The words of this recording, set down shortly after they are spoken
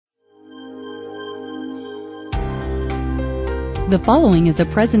The following is a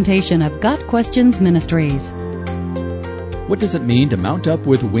presentation of Got Questions Ministries. What does it mean to mount up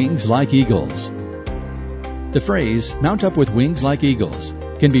with wings like eagles? The phrase, mount up with wings like eagles,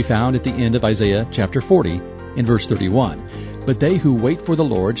 can be found at the end of Isaiah chapter 40 in verse 31. But they who wait for the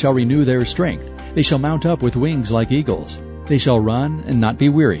Lord shall renew their strength. They shall mount up with wings like eagles. They shall run and not be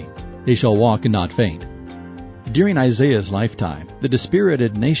weary. They shall walk and not faint. During Isaiah's lifetime, the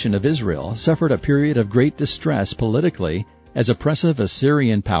dispirited nation of Israel suffered a period of great distress politically as oppressive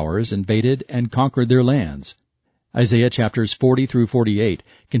Assyrian powers invaded and conquered their lands. Isaiah chapters 40 through 48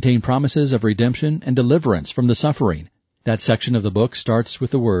 contain promises of redemption and deliverance from the suffering. That section of the book starts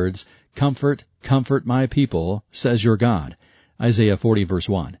with the words, "Comfort, comfort my people, says your God." Isaiah 40 verse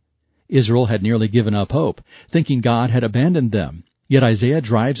 1. Israel had nearly given up hope, thinking God had abandoned them. Yet Isaiah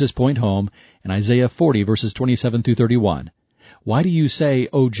drives his point home in Isaiah 40 verses 27 through 31. Why do you say,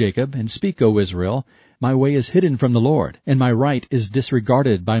 O Jacob, and speak, O Israel, my way is hidden from the Lord, and my right is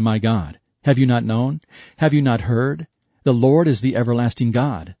disregarded by my God? Have you not known? Have you not heard? The Lord is the everlasting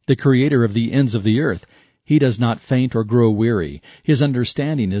God, the creator of the ends of the earth. He does not faint or grow weary. His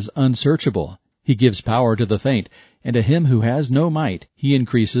understanding is unsearchable. He gives power to the faint, and to him who has no might he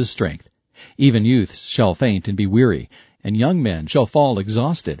increases strength. Even youths shall faint and be weary, and young men shall fall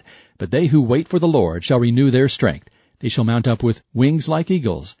exhausted. But they who wait for the Lord shall renew their strength. They shall mount up with wings like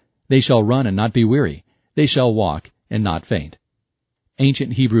eagles. They shall run and not be weary. They shall walk and not faint.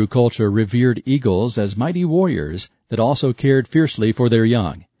 Ancient Hebrew culture revered eagles as mighty warriors that also cared fiercely for their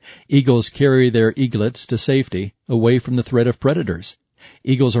young. Eagles carry their eaglets to safety, away from the threat of predators.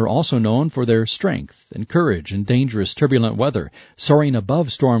 Eagles are also known for their strength and courage in dangerous turbulent weather, soaring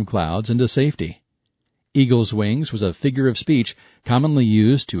above storm clouds into safety. Eagle's wings was a figure of speech commonly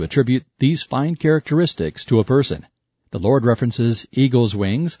used to attribute these fine characteristics to a person. The Lord references eagle's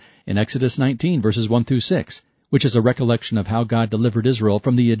wings in Exodus 19 verses 1 through 6, which is a recollection of how God delivered Israel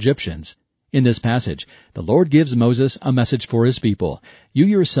from the Egyptians. In this passage, the Lord gives Moses a message for his people. You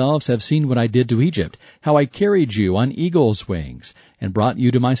yourselves have seen what I did to Egypt, how I carried you on eagle's wings and brought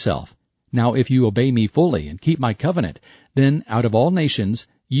you to myself. Now if you obey me fully and keep my covenant, then out of all nations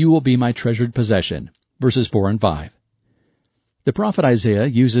you will be my treasured possession. Verses 4 and 5. The prophet Isaiah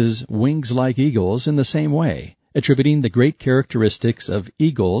uses wings like eagles in the same way, attributing the great characteristics of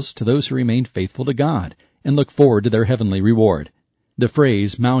eagles to those who remain faithful to God and look forward to their heavenly reward. The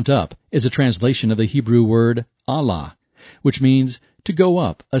phrase mount up is a translation of the Hebrew word Allah, which means to go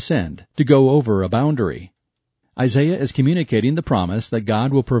up, ascend, to go over a boundary. Isaiah is communicating the promise that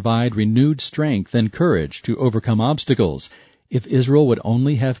God will provide renewed strength and courage to overcome obstacles if Israel would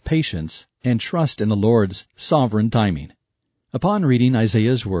only have patience and trust in the Lord's sovereign timing. Upon reading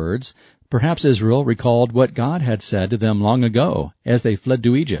Isaiah's words, perhaps Israel recalled what God had said to them long ago as they fled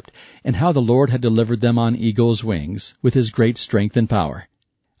to Egypt, and how the Lord had delivered them on eagle's wings with his great strength and power.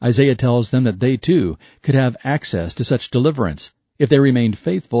 Isaiah tells them that they too could have access to such deliverance. If they remained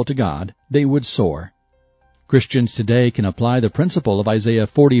faithful to God, they would soar. Christians today can apply the principle of Isaiah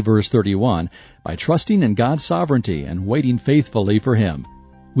 40 verse 31 by trusting in God's sovereignty and waiting faithfully for him.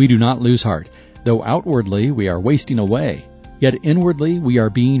 We do not lose heart, though outwardly we are wasting away, yet inwardly we are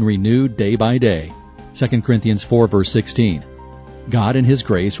being renewed day by day. 2 Corinthians 4 verse 16. God in his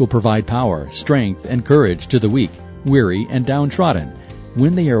grace will provide power, strength, and courage to the weak, weary, and downtrodden.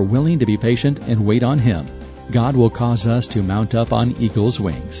 When they are willing to be patient and wait on him, God will cause us to mount up on eagle's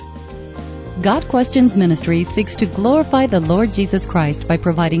wings. Got Questions Ministry seeks to glorify the Lord Jesus Christ by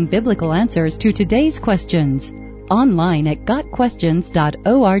providing biblical answers to today's questions. Online at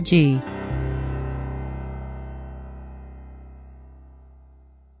GotQuestions.org.